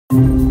Mr.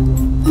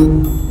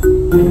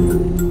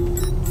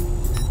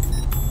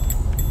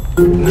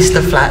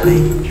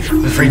 Flatley,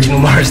 with regional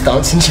Morris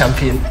dancing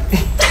champion.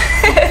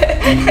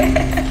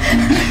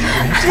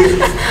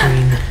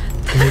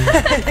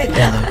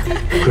 Yellow,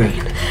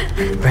 green,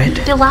 red.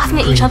 They're laughing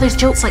at each other's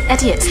jokes like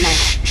idiots now.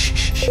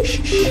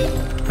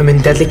 I'm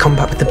in deadly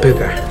combat with the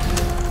booger.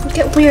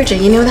 Get weirder,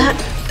 you know that?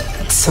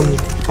 Some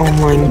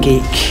online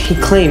geek. He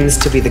claims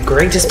to be the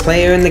greatest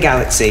player in the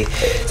galaxy,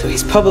 so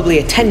he's probably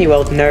a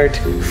 10-year-old nerd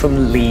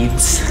from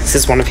Leeds. This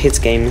is one of his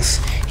games.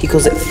 He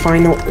calls it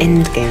Final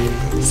Endgame.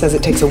 Says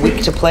it takes a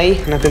week to play,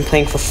 and I've been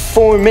playing for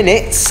 4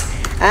 minutes,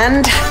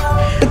 and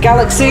the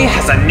galaxy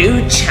has a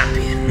new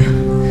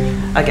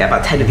champion. I get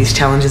about 10 of these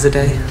challenges a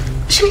day.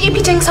 Shouldn't you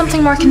be doing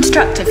something more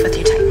constructive with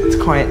your time? It's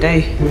a quiet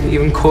day.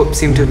 Even KORPS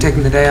seem to have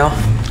taken the day off.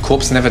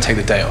 KORPS never take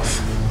the day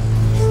off.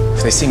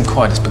 If they seem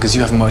quiet, it's because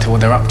you haven't worked out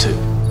what they're up to.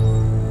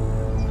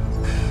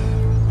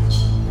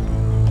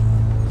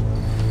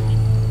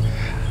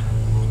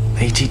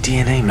 "80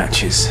 DNA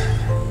matches.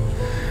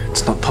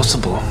 It's not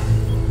possible."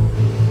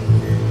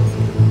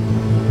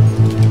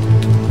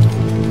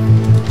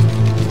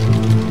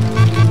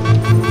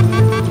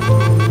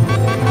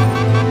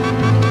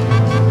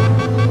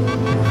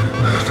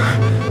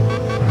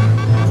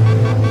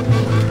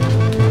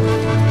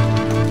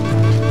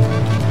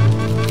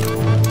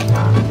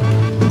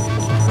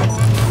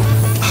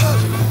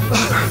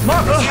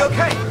 Marcus, are you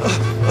okay?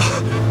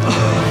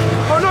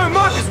 Oh no,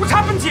 Marcus, what's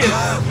happened to you?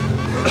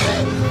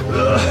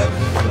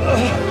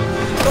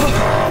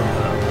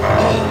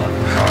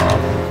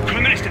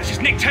 Prime Minister, this is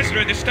Nick Tesla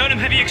at the Sternum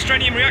Heavy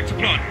Extranium Reactor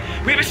Plant.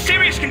 We have a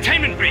serious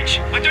containment breach.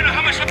 I don't know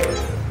how much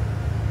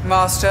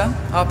Master,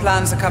 our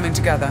plans are coming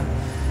together.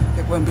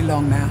 It won't be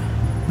long now.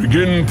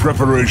 Begin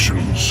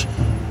preparations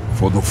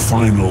for the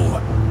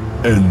final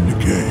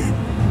Endgame.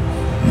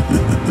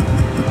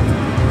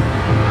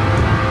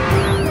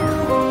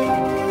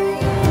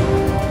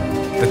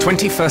 The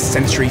 21st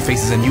century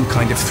faces a new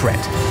kind of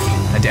threat,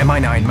 and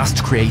MI9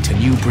 must create a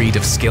new breed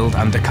of skilled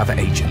undercover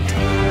agent.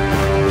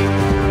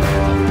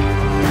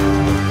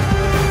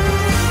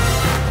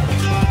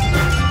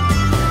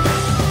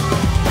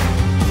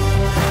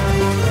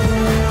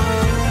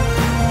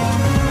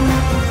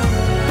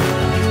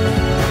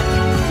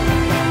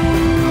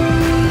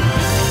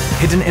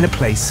 Hidden in a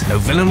place no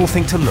villain will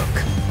think to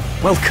look.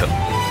 Welcome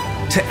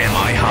to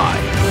MI High.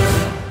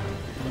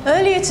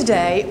 Earlier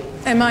today,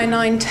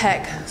 MI9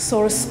 Tech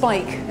saw a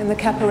spike in the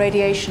kappa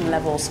radiation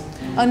levels.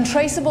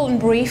 Untraceable and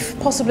brief,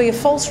 possibly a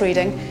false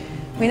reading.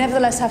 We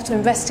nevertheless have to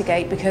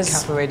investigate because...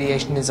 Kappa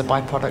radiation is a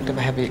byproduct of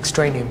a heavy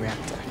extranium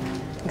reactor.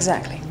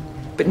 Exactly.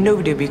 But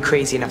nobody would be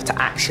crazy enough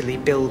to actually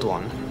build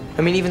one.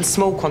 I mean, even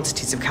small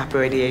quantities of kappa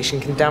radiation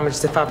can damage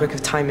the fabric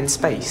of time and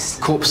space.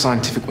 KORPS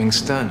Scientific Wing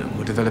Sternum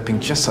were developing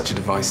just such a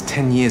device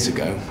 10 years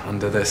ago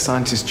under their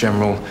Scientist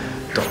General,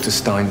 Dr.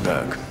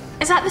 Steinberg.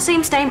 Is that the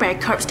same Steinberg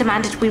KORPS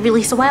demanded we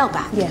release a while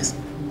back? Yes.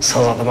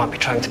 Sounds like they might be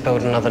trying to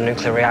build another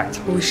nuclear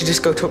reactor. Well, we should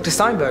just go talk to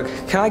Steinberg.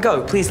 Can I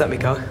go? Please let me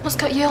go. What's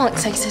got you all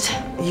excited?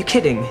 Are you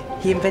kidding?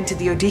 He invented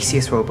the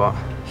Odysseus robot.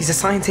 He's a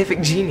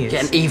scientific genius.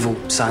 Yeah, an evil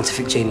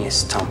scientific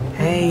genius, Tom.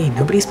 Hey,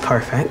 nobody's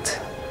perfect.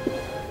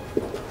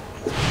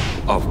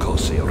 Of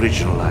course, the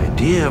original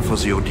idea for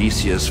the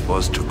Odysseus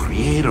was to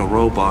create a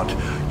robot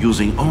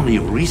using only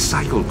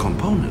recycled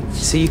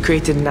components. So you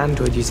created an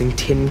android using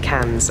tin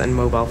cans and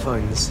mobile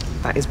phones.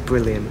 That is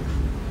brilliant.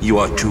 You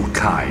are too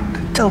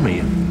kind. Tell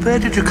me, where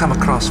did you come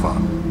across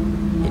one?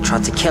 He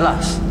tried to kill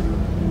us.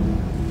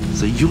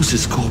 The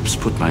uses corpse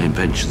put my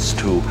inventions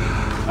to.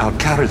 I'll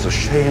carry the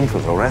shame for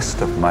the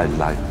rest of my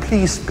life.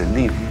 Please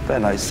believe me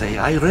when I say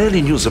I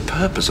rarely knew the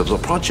purpose of the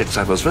projects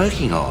I was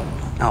working on.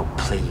 Oh,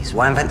 please.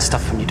 Why invent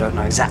stuff when you don't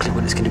know exactly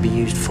what it's going to be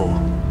used for?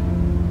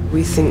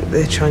 We think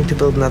they're trying to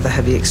build another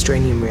heavy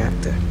extranium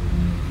reactor.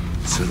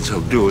 Since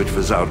they'll do it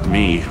without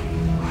me,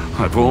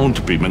 I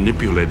won't be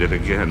manipulated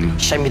again.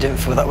 Shame you didn't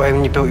feel that way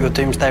when you built your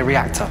doomsday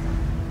reactor.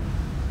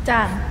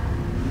 Dan,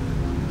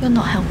 you're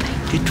not helping.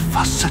 It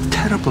was a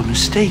terrible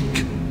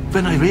mistake.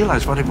 When I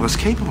realized what it was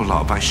capable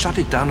of, I shut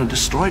it down and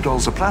destroyed all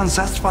the plans.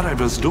 That's what I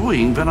was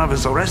doing when I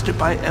was arrested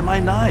by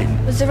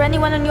MI9. Was there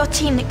anyone on your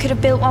team that could have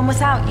built one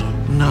without you?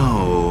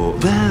 No.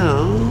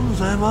 Well,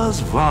 there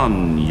was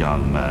one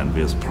young man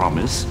with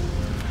promise.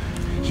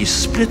 He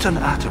split an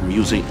atom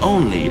using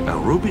only a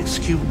Rubik's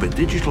Cube, a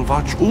digital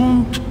watch,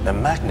 and a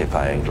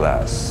magnifying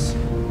glass.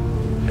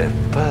 A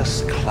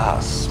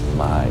first-class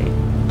mind.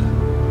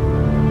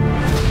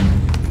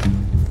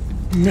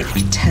 Nick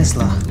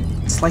Tesla.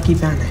 It's like he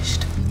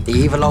vanished. The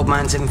evil old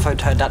man's info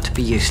turned out to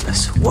be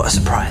useless. What a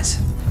surprise.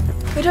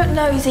 We don't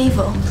know he's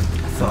evil.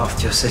 I thought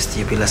after your sister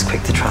you'd be less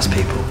quick to trust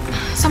people.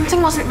 Something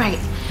wasn't right.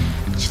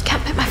 Just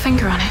can't put my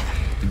finger on it.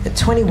 At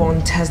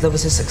 21, Tesla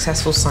was a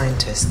successful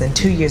scientist. Then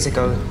 2 years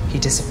ago, he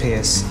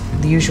disappears.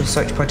 The usual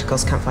search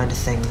protocols can't find a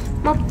thing.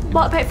 Well,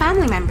 what about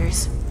family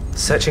members?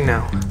 Searching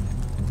now.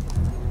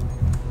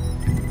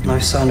 No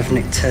sign of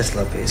Nick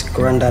Tesla, but his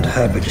granddad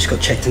Herbert just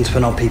got checked into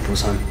an old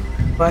people's home.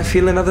 I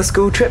feel another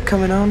school trip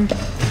coming on.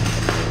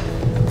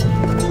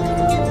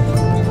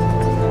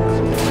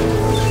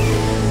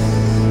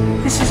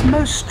 This is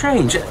most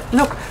strange.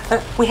 Look,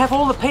 we have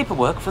all the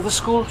paperwork for the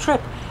school trip.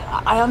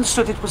 I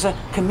understood it was a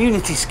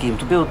community scheme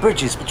to build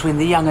bridges between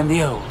the young and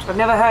the old. I've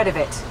never heard of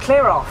it.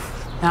 Clear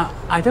off. Now,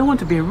 I don't want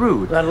to be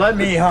rude. Then let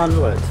me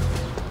handle it.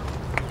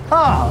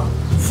 Ah,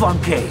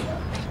 funky.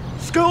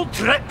 School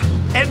trip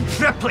in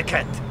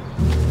triplicate.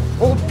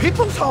 Old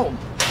people's home.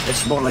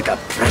 It's more like a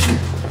prison.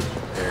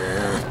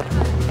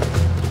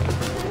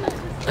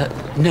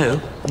 No.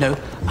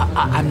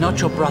 I'm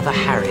not your brother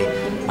Harry.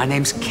 My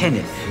name's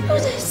Kenneth. Oh,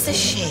 that's a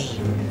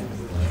shame.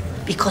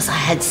 Because I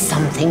had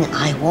something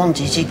I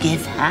wanted to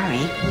give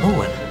Harry.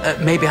 Oh,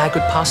 maybe I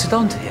could pass it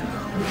on to him.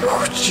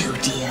 Would you,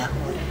 dear?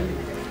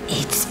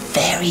 It's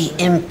very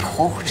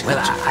important. Well,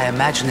 I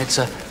imagine it's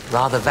a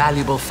rather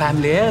valuable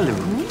family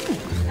heirloom.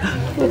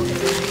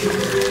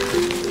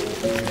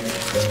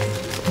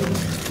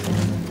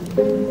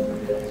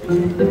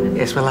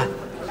 Yes, well,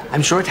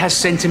 I'm sure it has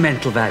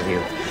sentimental value.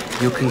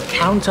 You can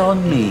count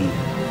on me.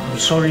 I'm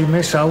sorry,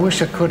 miss. I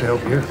wish I could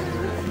help you.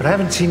 But I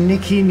haven't seen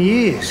Nicky in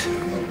years.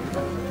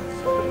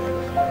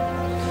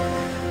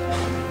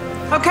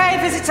 Okay,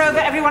 visit's over.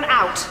 Everyone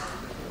out.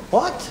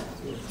 What?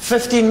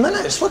 15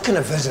 minutes? What kind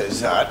of visit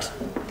is that?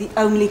 The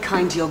only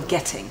kind you're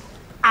getting.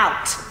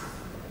 Out.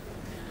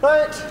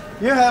 Right,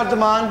 you heard the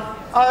man.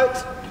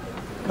 Out.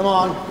 Come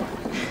on.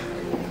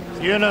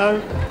 You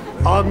know,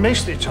 I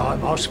miss the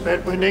time I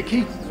spent with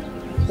Nicky.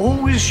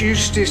 Always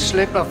used to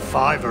slip a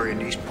 $5 in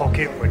his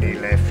pocket when he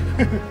left.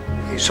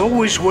 It's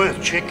always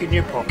worth checking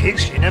your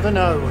pockets. You never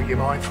know what you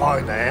might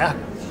find there.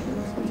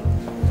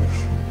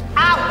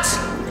 Out!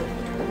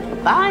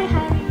 Bye,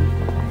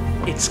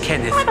 Harry. It's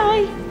Kenneth.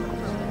 Bye-bye.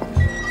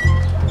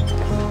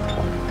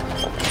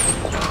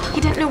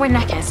 He didn't know where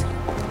Nick is.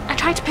 I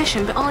tried to push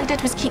him, but all he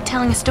did was keep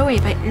telling a story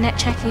about Nick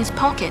checking his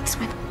pockets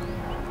with...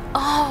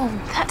 Oh,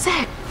 that's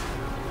it.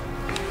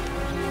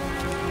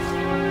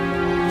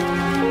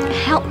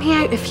 Help me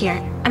out of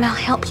here, and I'll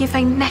help you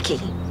find Nicky.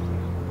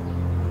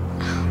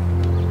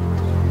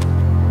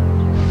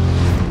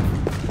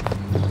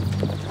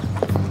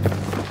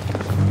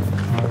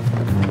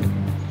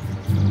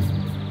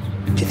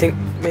 Do you think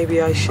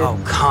maybe I should... Oh,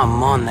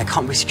 come on. There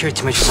can't be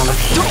security measures on the...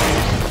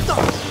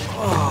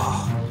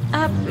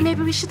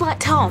 Maybe we should let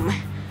Tom.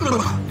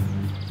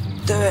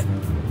 Do it.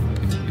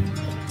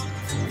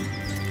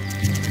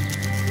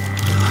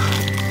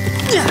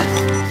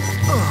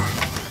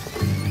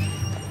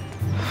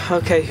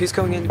 Okay, who's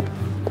going in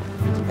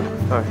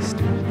first?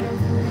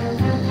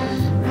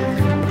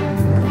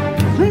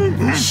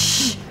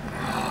 Shh.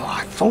 Oh,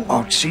 I thought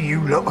I'd see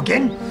you lot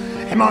again.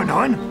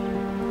 MI9.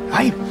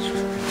 Hey?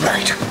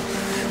 Right.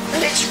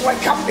 Let's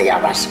wake up the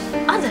others.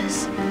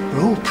 Others?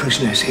 We're all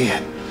prisoners here.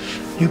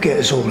 You get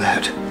us all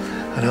out,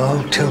 and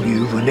I'll tell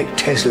you where Nick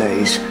Tesla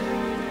is.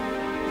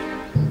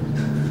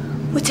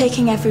 We're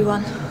taking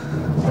everyone.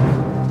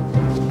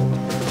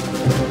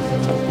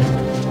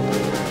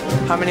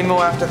 How many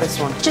more after this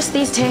one? Just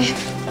these two.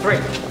 3.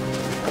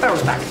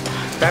 Beryl's back.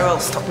 Beryl,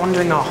 stop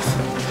wandering off.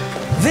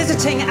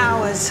 Visiting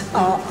hours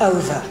are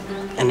over.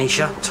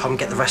 Anisha, Tom,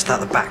 get the rest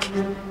out the back.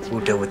 We'll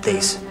deal with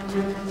these.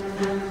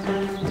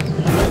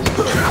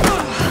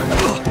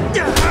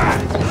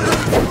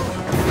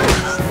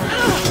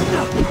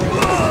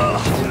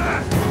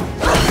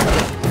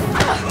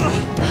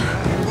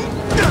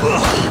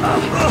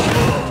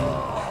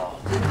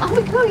 Are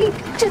we going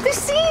to the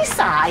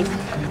seaside?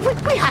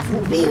 We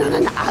haven't been on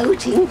an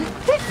outing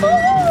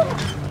before.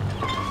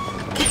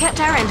 We kept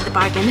our end of the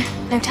bargain.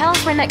 Now tell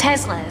us where Nick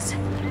Tesla is.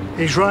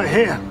 He's right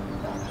here.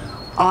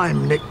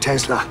 I'm Nick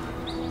Tesla.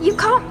 You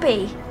can't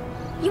be.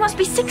 You must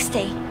be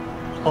 60.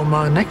 On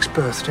my next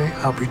birthday,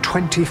 I'll be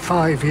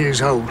 25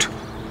 years old.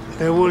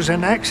 There was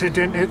an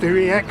accident at the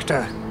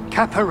reactor.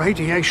 Kappa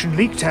radiation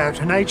leaked out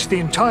and aged the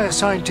entire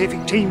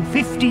scientific team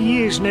 50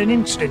 years in an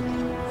instant.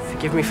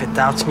 Forgive me for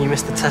doubting you,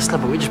 Mr. Tesla,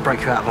 but we just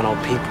broke you out of an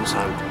old people's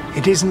home.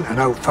 It isn't an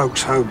old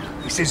folks' home.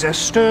 This is a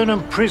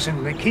Sternum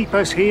prison. They keep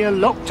us here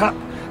locked up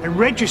and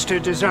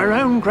registered as our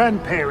own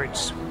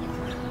grandparents.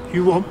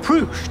 You want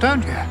proofs,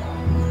 don't you?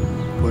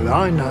 Well,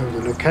 I know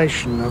the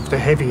location of the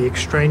heavy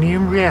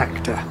extranium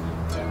reactor.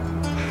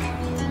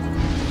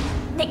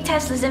 Nick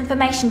Tesla's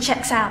information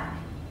checks out.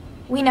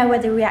 We know where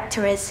the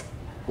reactor is.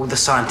 All the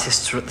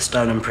scientists are at the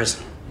Sternum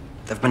prison.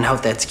 They've been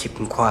held there to keep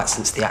them quiet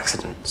since the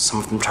accident. Some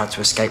of them tried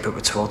to escape but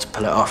were too old to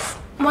pull it off.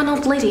 One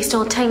old lady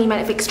stole a tiny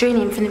amount of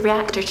extranium from the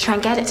reactor to try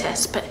and get it to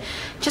us, but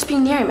just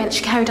being near it meant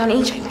she carried on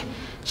aging.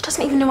 She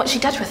doesn't even know what she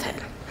did with it.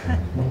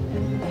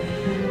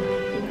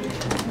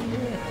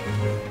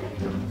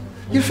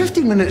 You're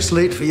 15 minutes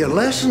late for your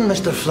lesson,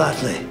 Mr.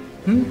 Flatley.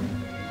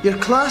 Your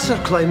class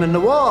are climbing the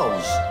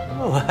walls.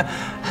 Oh,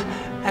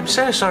 I'm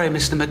so sorry,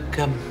 Mr.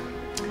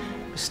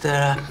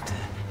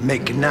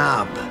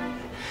 McNabb.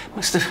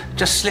 Must have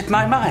just slipped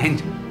my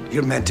mind.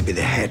 You're meant to be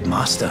the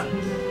headmaster.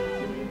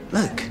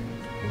 Look,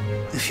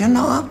 if you're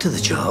not up to the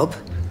job,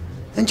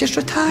 then just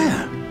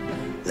retire.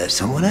 Let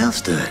someone else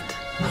do it.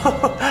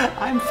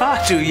 I'm far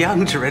too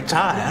young to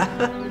retire.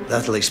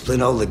 That'll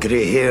explain all the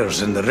grey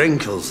hairs and the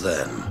wrinkles,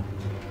 then.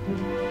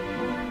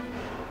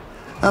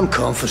 I'm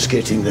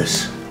confiscating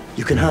this.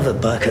 You can have it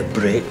back at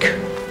break.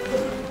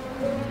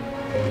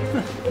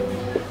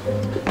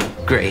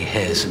 Grey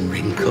hairs and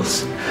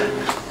wrinkles.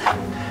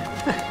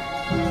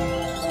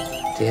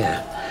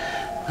 Dear,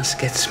 let's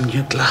get some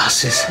new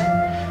glasses.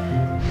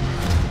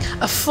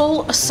 A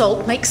full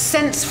assault makes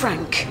sense,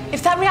 Frank.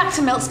 If that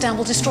reactor melts down,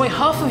 we'll destroy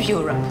half of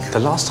Europe. The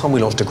last time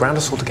we launched a ground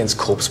assault against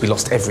KORPS, we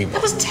lost everyone.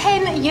 That was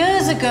 10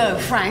 years ago,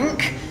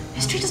 Frank.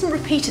 History doesn't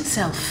repeat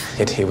itself.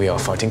 Yet here we are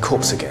fighting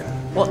KORPS again.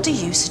 What do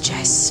you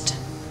suggest?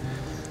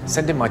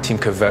 Send in my team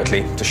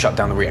covertly to shut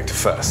down the reactor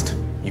first.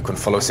 You can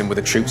follow us in with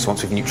the troops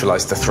once we've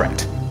neutralized the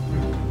threat.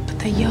 But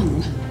they're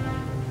young,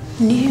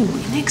 new,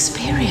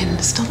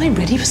 inexperienced. Are they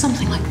ready for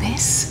something like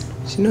this?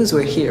 She knows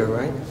we're here,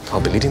 right?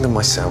 I'll be leading them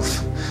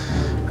myself.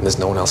 And there's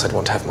no one else I'd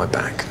want to have my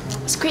back.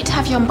 It's great to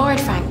have you on board,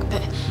 Frank,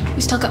 but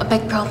we've still got a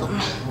big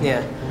problem.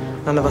 Yeah,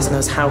 none of us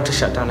knows how to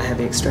shut down a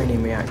heavy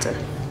extranium reactor.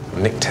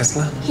 Nick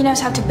Tesla? He knows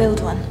how to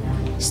build one.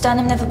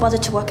 Sternum never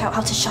bothered to work out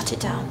how to shut it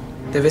down.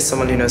 There is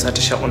someone who knows how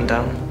to shut one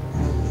down.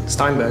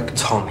 Steinberg.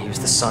 Tom, he was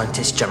the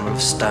scientist general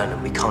of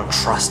Sternum. We can't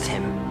trust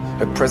him.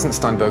 At present,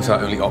 Steinberg's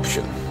our only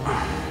option.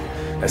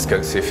 Let's go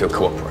and see if he'll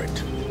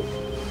cooperate.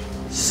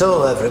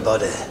 So,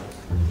 everybody,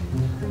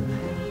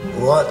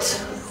 what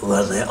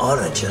were the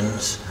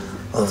origins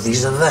of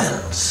these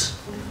events?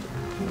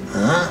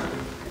 Huh?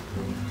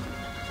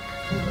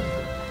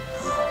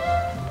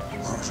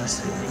 What was I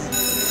saying?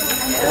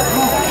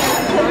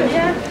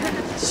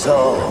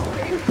 So,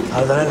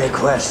 are there any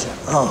questions?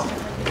 Oh,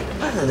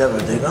 where did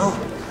everybody go?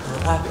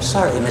 I'm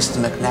sorry, Mr.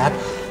 McNabb.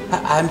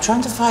 I'm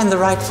trying to find the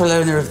rightful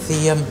owner of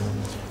the,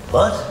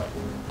 What?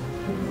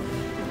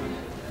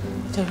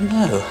 I don't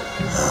know.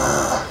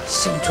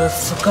 Seem to have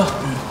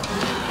forgotten.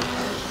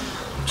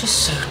 I'm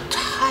just so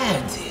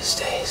tired these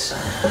days.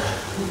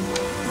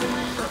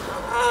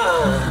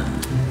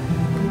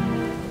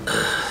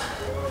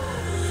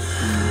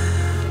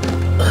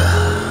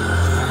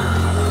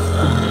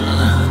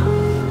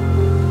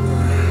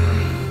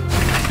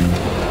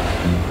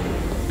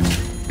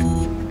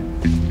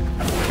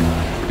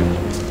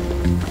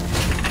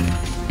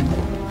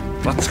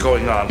 What's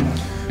going on?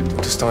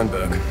 Dr.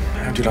 Steinberg,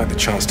 how'd you like the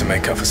chance to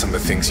make up for some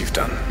of the things you've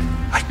done?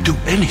 I'd do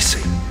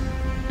anything.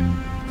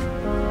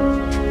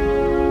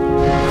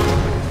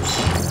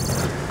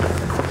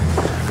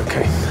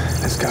 Okay,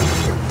 let's go.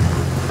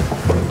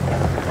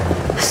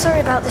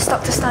 Sorry about this,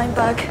 Dr.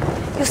 Steinberg.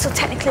 You're still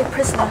technically a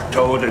prisoner.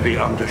 Totally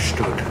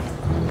understood.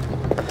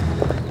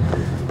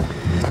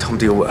 Tom,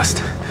 do your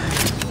worst.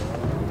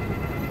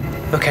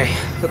 Okay,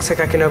 looks like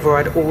I can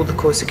override all the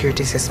core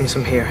security systems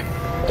from here.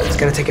 It's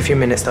gonna take a few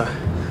minutes, though.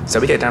 So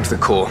we get down to the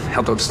core,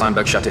 help Dr.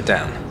 Steinberg shut it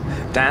down.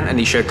 Dan and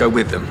Nisha go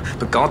with them,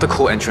 but guard the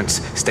core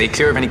entrance, stay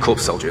clear of any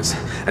KORPS soldiers,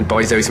 and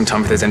buy Zoe some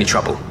time if there's any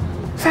trouble.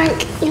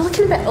 Frank, you're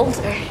looking a bit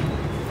older.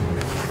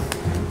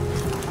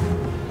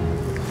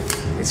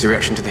 It's a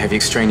reaction to the heavy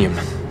extranium.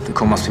 The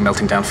core must be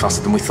melting down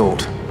faster than we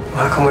thought.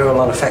 How come we're all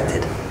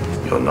unaffected?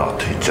 You're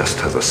not. It just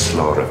has a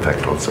slower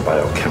effect on the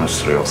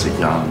biochemistry of the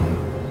young.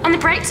 On the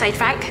bright side,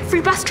 Frank,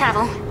 free bus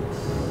travel.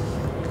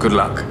 Good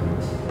luck.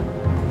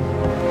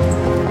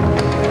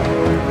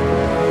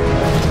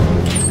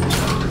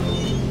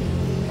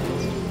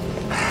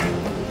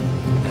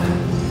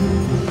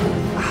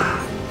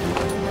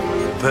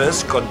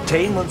 First,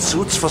 containment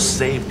suits for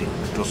safety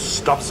to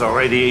stop the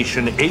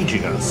radiation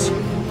aging us.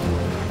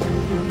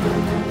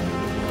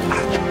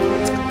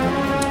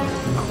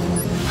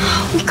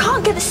 We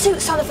can't get the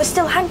suits on if we're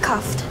still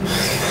handcuffed.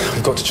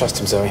 We've got to trust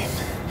him, Zoe.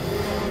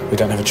 We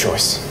don't have a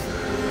choice.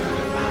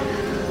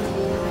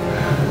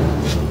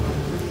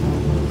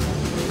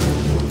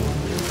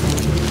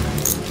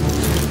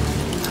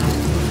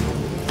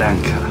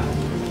 Danke.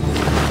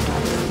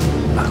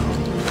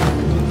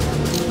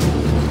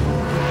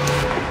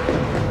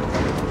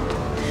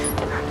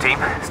 Team,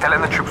 Stella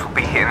and the troops will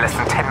be here in less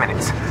than 10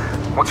 minutes.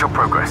 What's your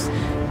progress?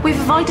 We've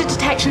avoided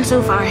detection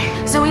so far.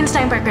 Zoe and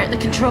Steinberg are at the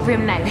control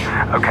room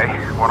now. Okay,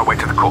 we're on our way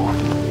to the core.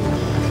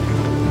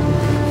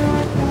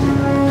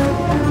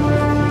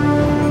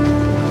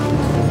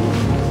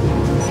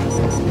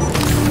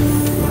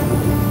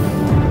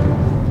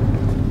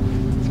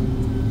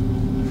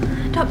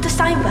 Dr.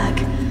 Steinberg,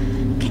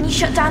 can you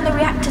shut down the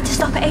reactor to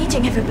stop it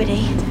aging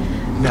everybody?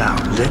 Now,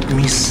 let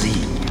me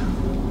see.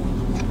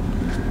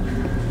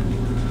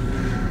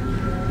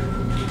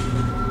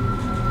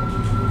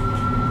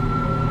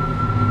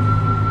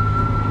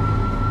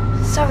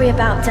 Sorry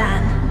about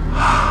Dan.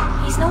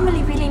 He's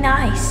normally really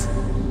nice.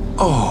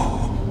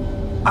 Oh,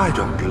 I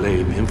don't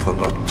blame him for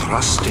not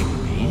trusting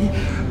me.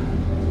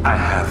 I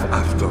have,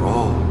 after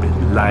all,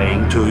 been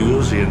lying to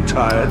you the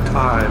entire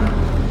time.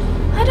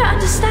 I don't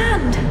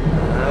understand.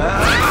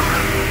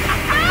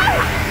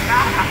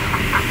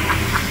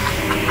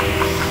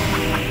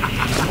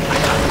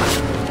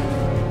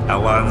 A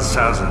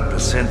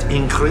 1000%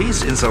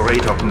 increase in the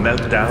rate of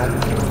meltdown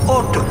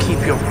ought to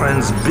keep your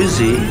friends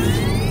busy.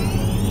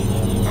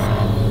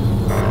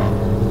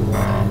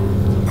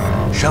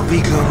 Shall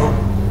we go?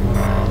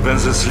 When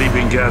the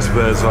sleeping gas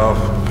wears off,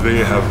 we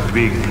have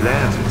big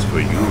plans for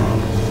you.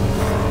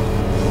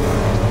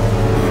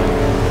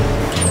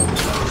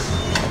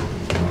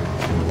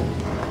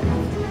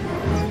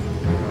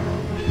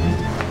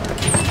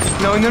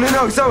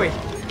 No, Zoe!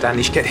 Dan,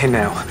 you should get here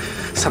now.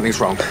 Something's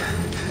wrong.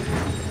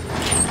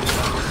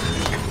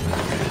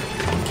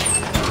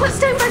 What's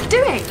Steinberg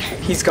doing?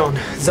 He's gone.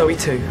 Zoe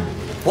too.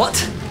 What?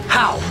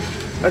 How?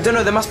 I don't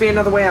know, there must be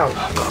another way out.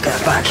 Gotta get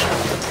her back.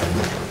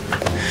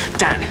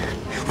 Dan,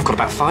 we've got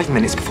about 5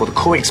 minutes before the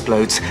core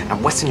explodes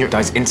and Western Europe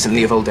dies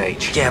instantly of old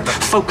age. Yeah, but...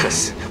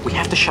 Focus! We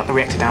have to shut the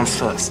reactor down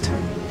first.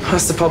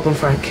 That's the problem,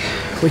 Frank.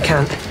 We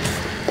can't.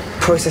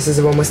 Processes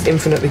are almost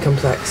infinitely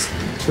complex.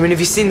 I mean, have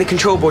you seen the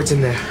control boards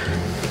in there?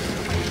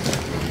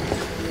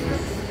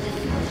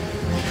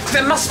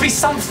 There must be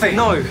something!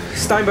 No,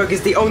 Steinberg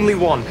is the only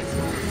one.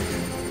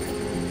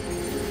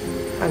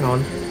 Hang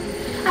on.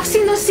 I've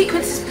seen those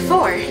sequences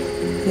before.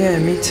 Yeah,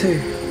 me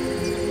too.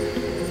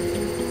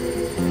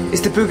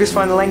 It's the Booger's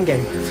final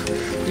endgame. What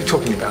are you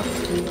talking about?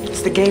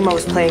 It's the game I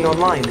was playing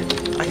online.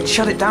 I can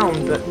shut it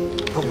down, but...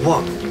 But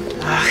what?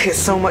 It's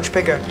so much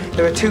bigger.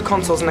 There are 2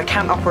 consoles and I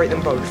can't operate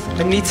them both.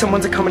 I need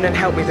someone to come in and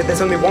help me, but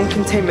there's only 1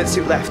 containment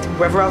suit left.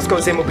 Whoever else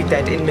goes in will be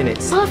dead in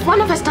minutes. Well, if one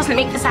of us doesn't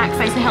make the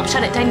sacrifice and help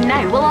shut it down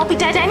now, we'll all be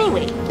dead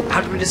anyway.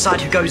 How do we decide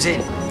who goes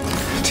in?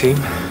 Team,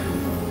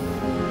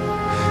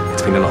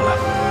 it's been an honor.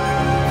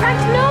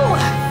 Frank, no!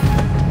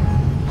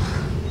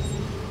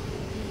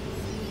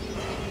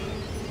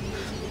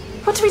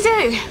 What do we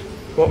do?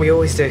 What we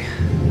always do.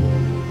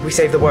 We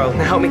save the world.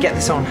 Now help me get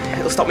this on.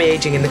 It'll stop me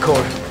aging in the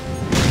core.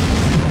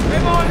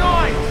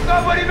 MI9!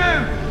 Nobody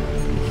move!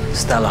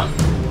 Stella.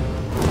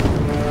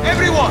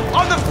 Everyone,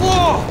 on the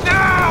floor!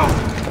 Now!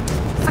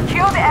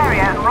 Secure the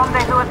area and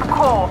rendezvous at the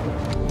core.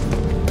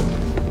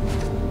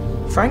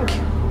 Frank?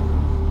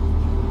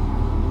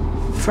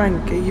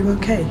 Frank, are you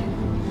okay?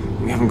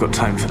 We haven't got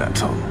time for that,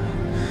 Tom.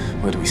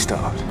 Where do we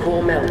start?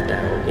 Core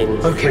meltdown in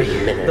 3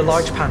 minutes. The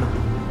large panel.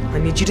 I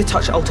need you to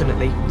touch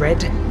alternately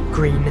red,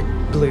 green,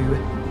 blue,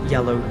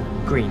 yellow,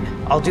 green.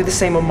 I'll do the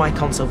same on my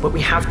console, but we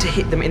have to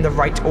hit them in the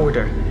right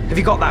order. Have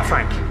you got that,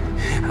 Frank?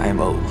 I am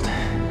old,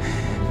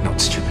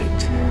 not stupid.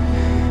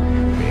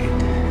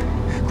 Red,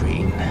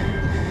 green,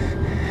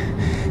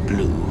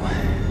 blue,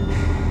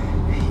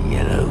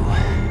 yellow,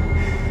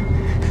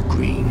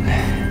 green.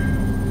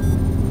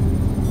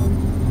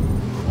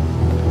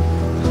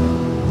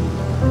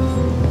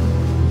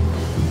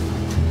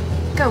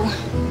 Go.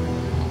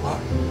 What?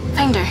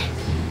 Find her.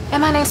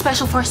 MI9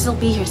 Special Forces will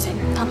be here soon.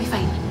 I'll be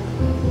fine.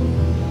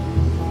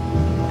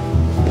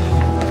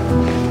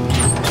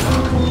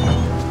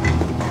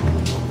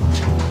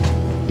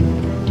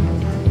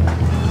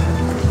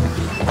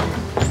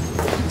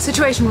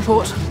 Situation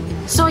report.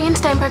 Zoe and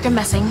Steinberg are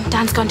missing.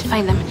 Dan's gone to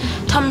find them.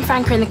 Tom and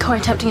Frank are in the core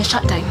attempting a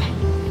shutdown.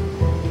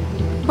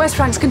 Where's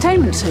Frank's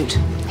containment suit?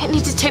 It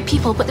needed 2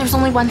 people, but there's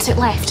only 1 suit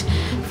left.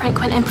 Frank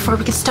went in before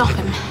we could stop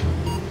him.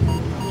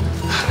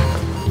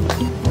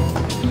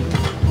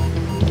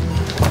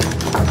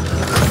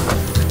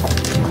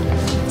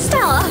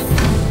 Stella!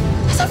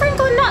 Is everyone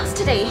going nuts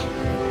today?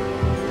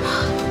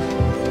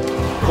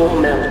 Core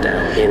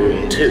meltdown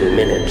in 2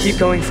 minutes. Keep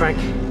going, Frank.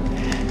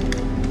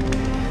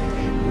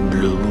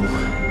 Blue,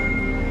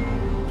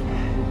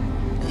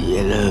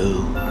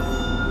 yellow,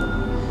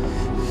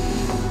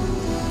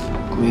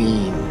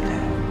 green,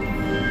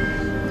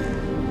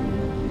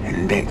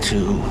 and back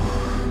to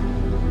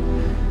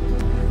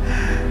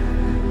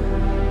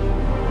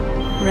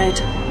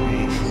Red,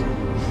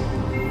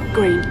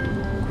 green,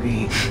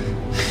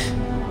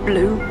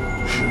 blue,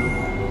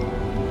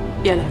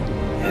 yellow.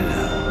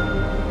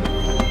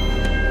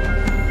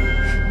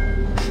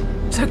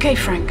 It's okay,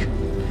 Frank.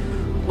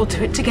 We'll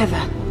do it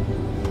together.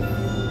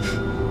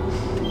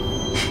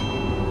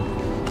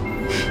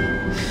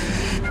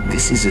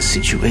 This is a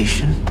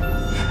situation.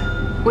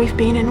 We've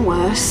been in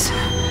worse.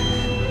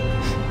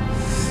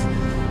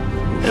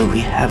 No, we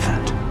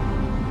haven't.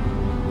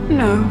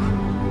 No,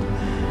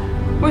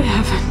 we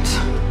haven't.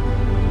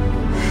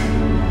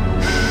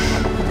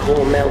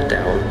 Core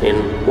meltdown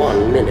in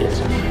 1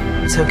 minute.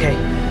 It's okay.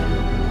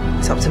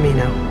 It's up to me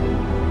now.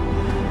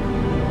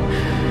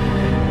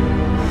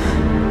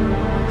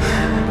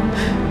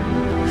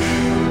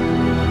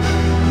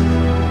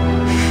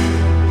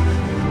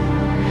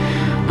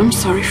 I'm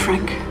sorry,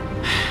 Frank.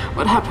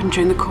 What happened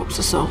during the KORPS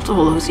assault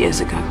all those years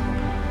ago?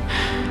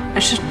 I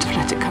shouldn't have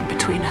let it come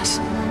between us.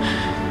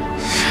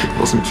 It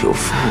wasn't your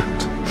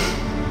fault.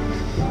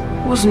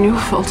 It wasn't your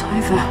fault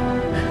either.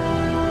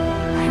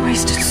 We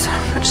wasted so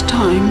much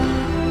time.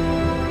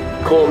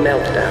 Core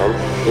meltdown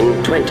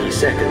in 20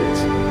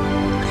 seconds.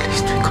 At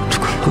least we got to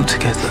grow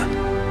together.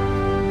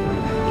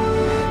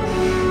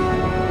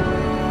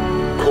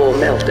 Core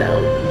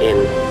meltdown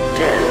in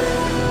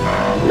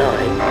 10,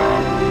 9,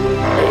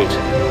 8,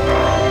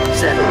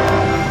 7,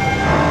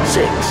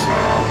 6,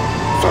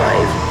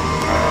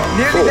 5,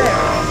 Nearly 4, there.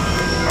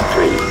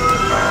 3,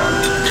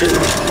 2,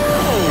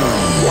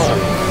 1.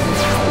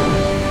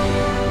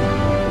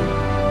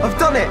 I've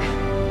done it!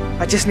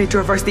 I just need to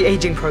reverse the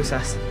aging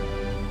process.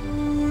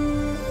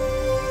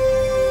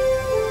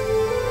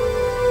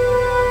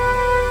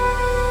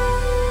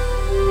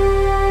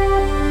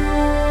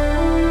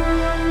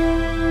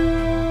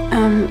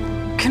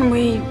 Can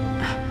we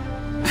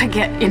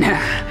forget,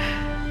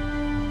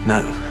 No.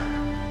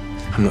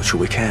 I'm not sure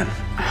we can.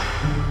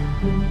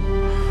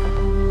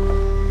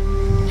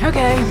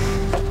 Okay.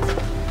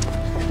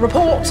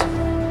 Report.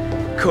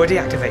 Core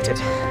deactivated.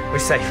 We're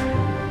safe.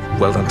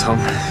 Well done, Tom.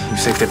 You've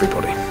saved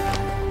everybody.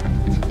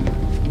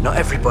 Not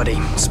everybody.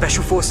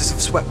 Special forces have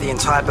swept the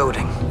entire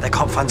building. They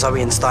can't find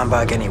Zoe and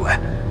Steinberg anywhere.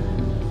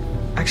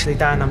 Actually,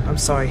 Dan, I'm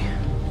sorry.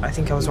 I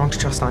think I was wrong to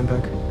trust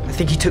Steinberg. I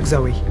think he took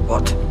Zoe.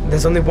 What?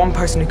 There's only one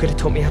person who could have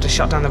taught me how to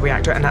shut down the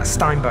reactor, and that's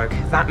Steinberg.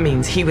 That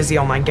means he was the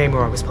online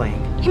gamer I was playing.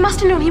 He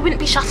must have known he wouldn't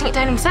be shutting it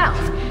down himself.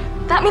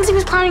 That means he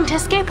was planning to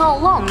escape all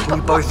along. Can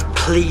you both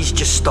please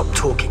just stop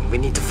talking? We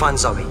need to find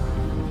Zoe.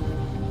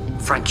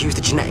 Frank, use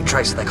the genetic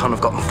tracer. They can't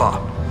have gotten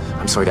far.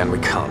 I'm sorry, Dan, we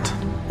can't.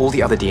 All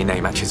the other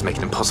DNA matches make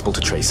it impossible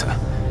to trace her.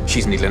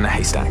 She's a needle in a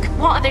haystack.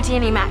 What other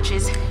DNA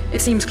matches? It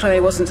seems Chloe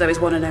wasn't Zoe's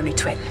one and only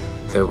twin.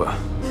 There were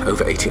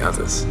over 80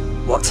 others.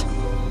 What?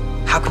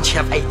 How can she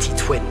have 80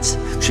 twins?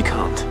 She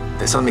can't.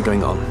 There's something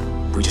going on.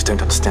 We just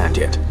don't understand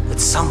yet. Would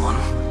someone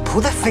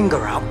pull their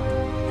finger out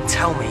and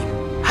tell me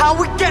how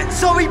we get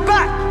Zoe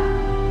back?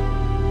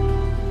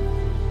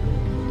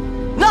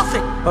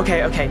 Nothing!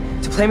 Okay.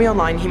 To play me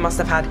online, he must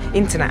have had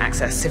internet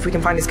access. If we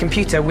can find his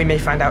computer, we may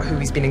find out who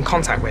he's been in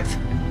contact with.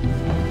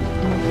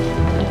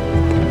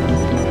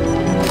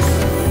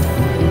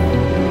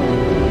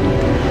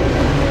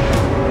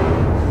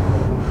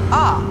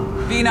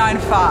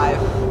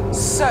 B95.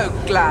 So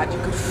glad you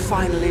could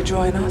finally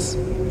join us.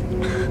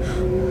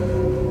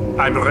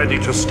 I'm ready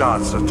to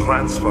start the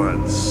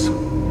transference.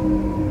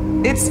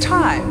 It's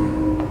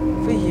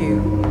time for you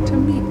to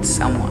meet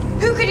someone.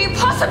 Who could you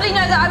possibly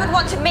know that I would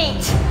want to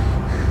meet?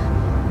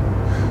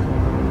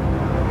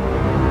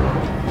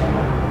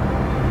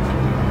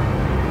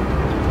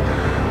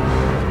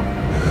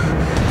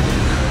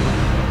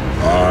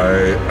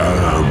 I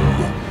am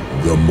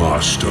the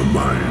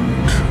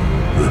mastermind.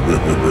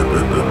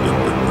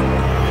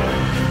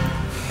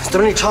 Is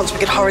there any chance we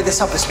could hurry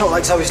this up? It's not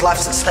like Zoe's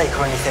life's at stake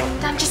or anything.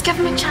 Dan, just give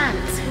him a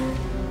chance.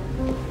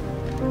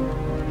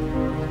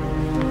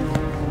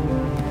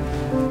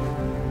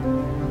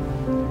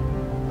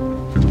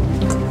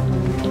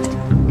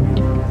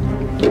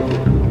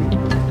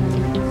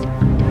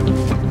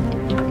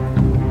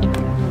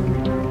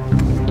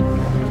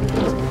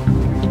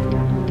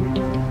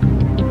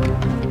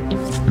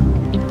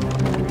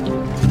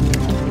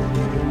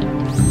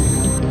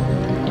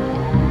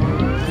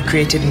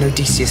 Created an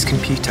Odysseus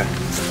computer.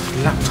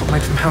 A laptop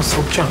made from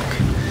household junk.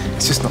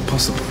 It's just not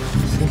possible.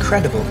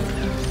 Incredible.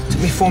 Took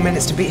me 4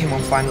 minutes to beat him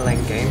on Final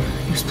Endgame.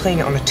 He was playing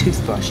it on a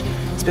toothbrush.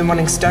 He's been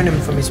running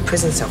Stoneham from his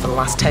prison cell for the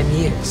last 10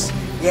 years.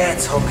 Yeah,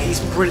 Tom, he's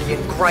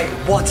brilliant, great,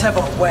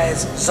 whatever.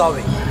 Where's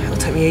Zoe? It'll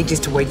take me ages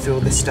to wade through all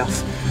this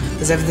stuff.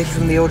 There's everything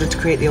from the order to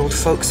create the old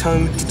folks'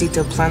 home to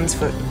detailed plans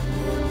for...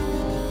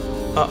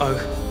 Uh-oh.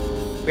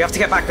 We have to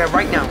get back there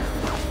right now.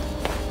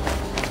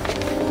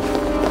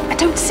 I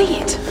don't see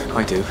it.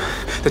 I do.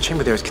 The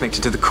chamber there is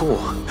connected to the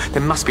core. There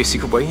must be a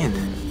secret way in.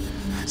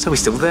 So he's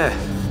still there.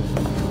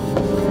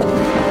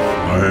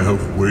 I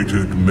have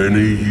waited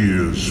many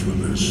years for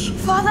this.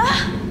 Father?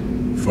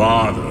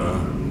 Father?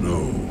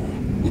 No.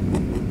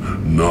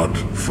 Not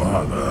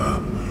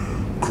father.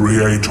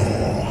 Creator.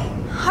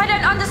 I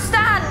don't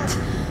understand.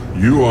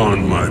 You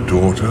aren't my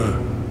daughter.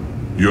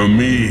 You're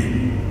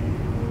me.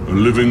 A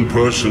living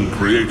person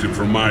created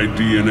from my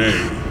DNA.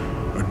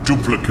 A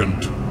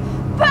duplicate.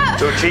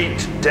 To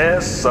cheat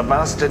death, the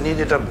master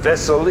needed a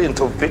vessel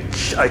into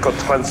which I could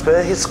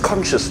transfer his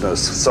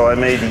consciousness, so I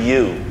made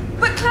you.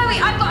 But Chloe,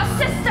 I've got a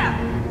sister!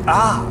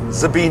 Ah,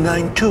 the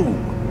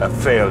B92. A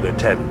failed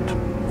attempt.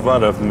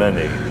 One of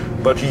many.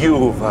 But you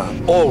were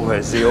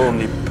always the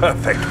only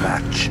perfect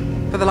match.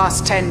 For the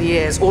last 10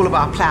 years, all of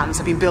our plans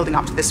have been building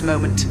up to this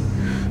moment.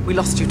 We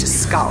lost you to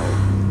Skull,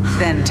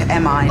 then to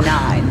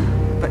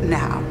MI9. But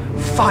now,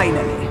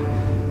 finally,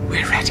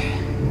 we're ready.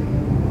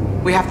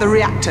 We have the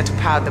reactor to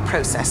power the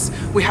process.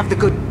 We have the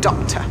good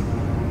doctor.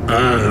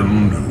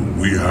 And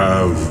we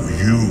have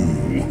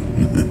you.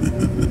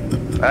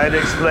 I'd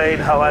explain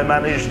how I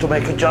managed to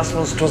make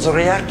adjustments to the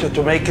reactor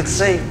to make it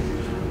safe.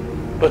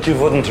 But you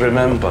wouldn't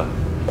remember.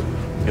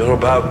 You're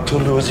about to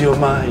lose your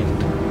mind.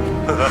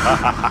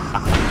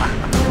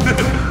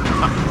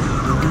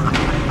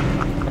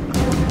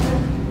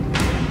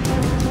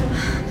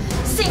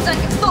 Seems like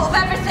you've thought of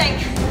everything.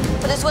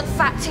 But there's one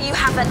factor you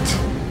haven't.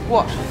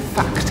 What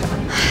factor?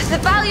 The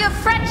value of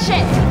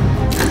friendship!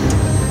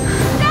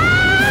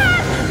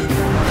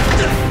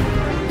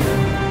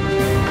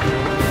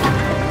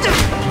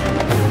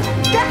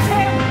 Get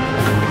him!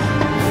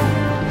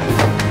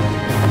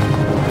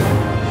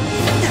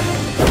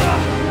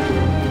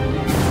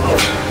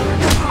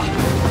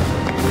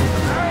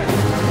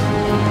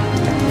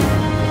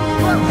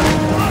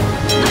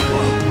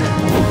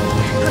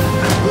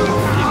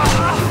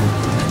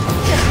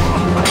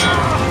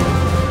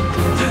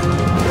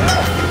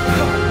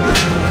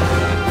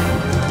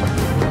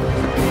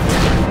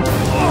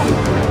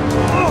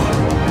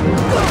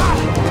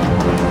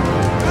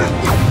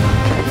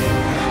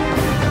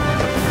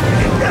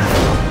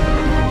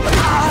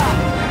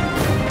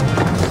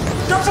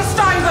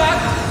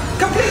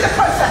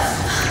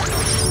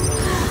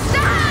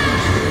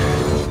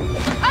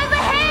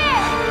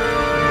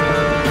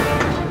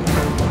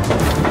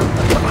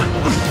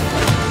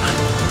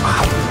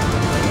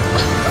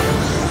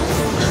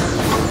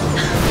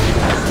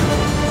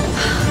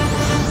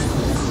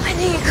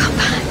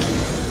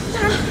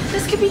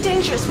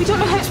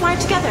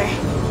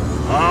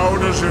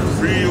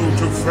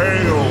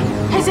 failed.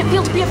 How does it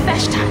feel to be a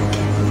fish tank?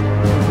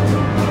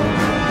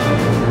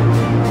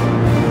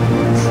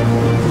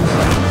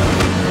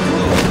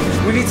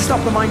 We need to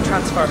stop the mine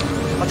transfer.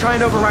 I'll try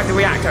and override the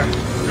reactor.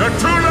 You're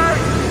too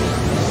late!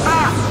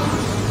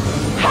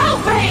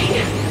 Help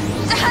me!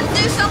 Dad,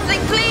 do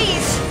something,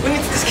 please! We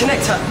need to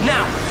disconnect her,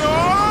 now!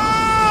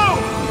 No!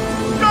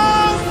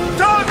 Don't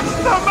touch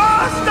the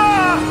master!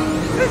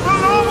 It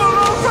will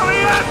overload the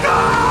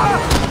reactor!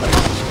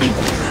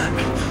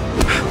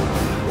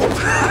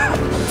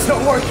 It's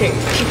not working.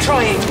 Keep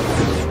trying.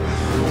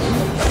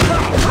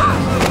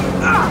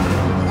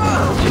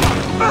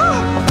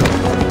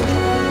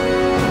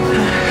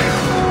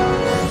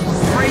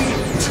 3,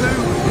 2,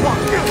 1.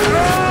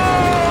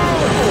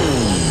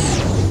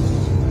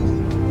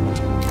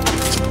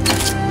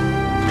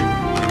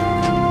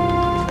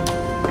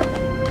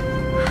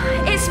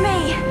 It's me!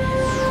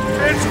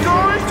 It's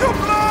going to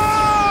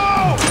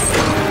blow!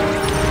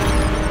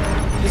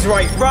 He's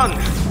right. Run!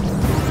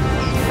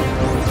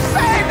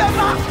 Save the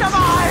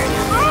mastermind!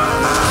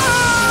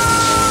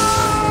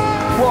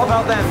 What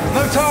about them?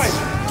 No time!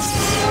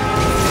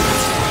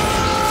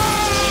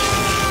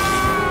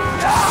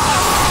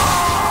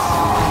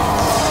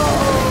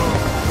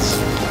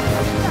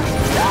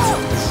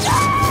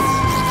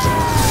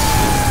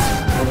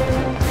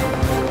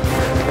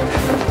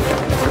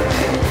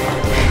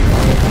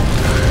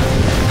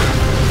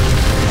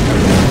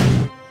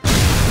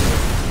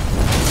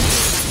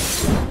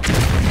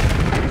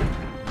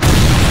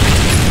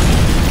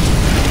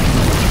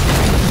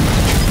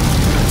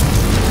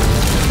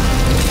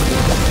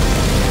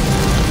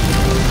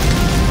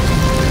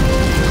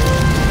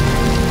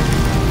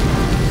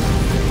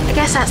 I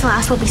guess that's the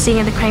last we'll be seeing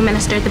of the Crane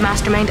Minister, the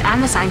Mastermind,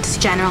 and the Scientist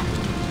General.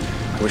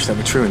 I wish that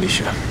were true,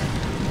 Alicia.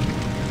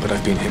 But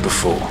I've been here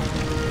before.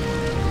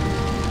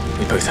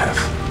 We both have.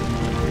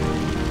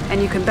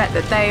 And you can bet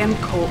that they and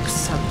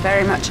KORPS are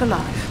very much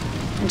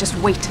alive and just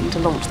waiting to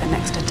launch their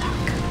next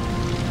attack.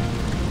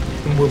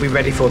 And we'll be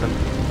ready for them.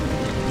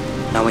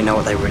 Now we know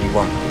what they really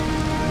want.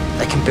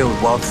 They can build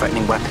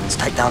world-threatening weapons,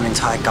 take down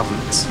entire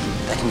governments.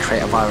 They can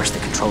create a virus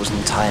that controls an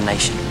entire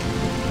nation.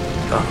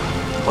 But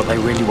what they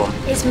really want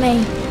It's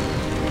me.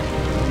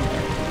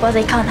 Well,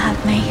 they can't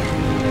have me.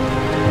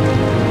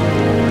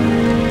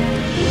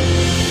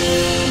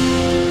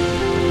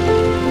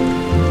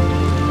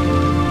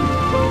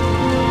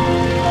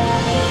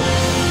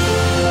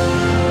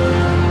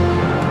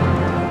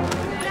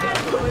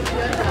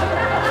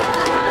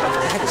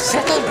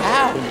 Settle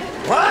down.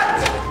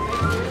 What?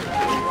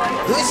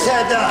 Who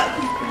said that?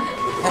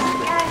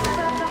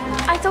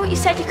 I thought you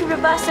said you could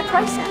reverse the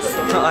process.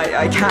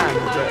 I can,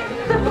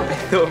 but I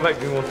thought it might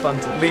be more fun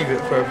to leave it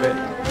for a bit.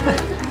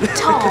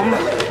 Tom.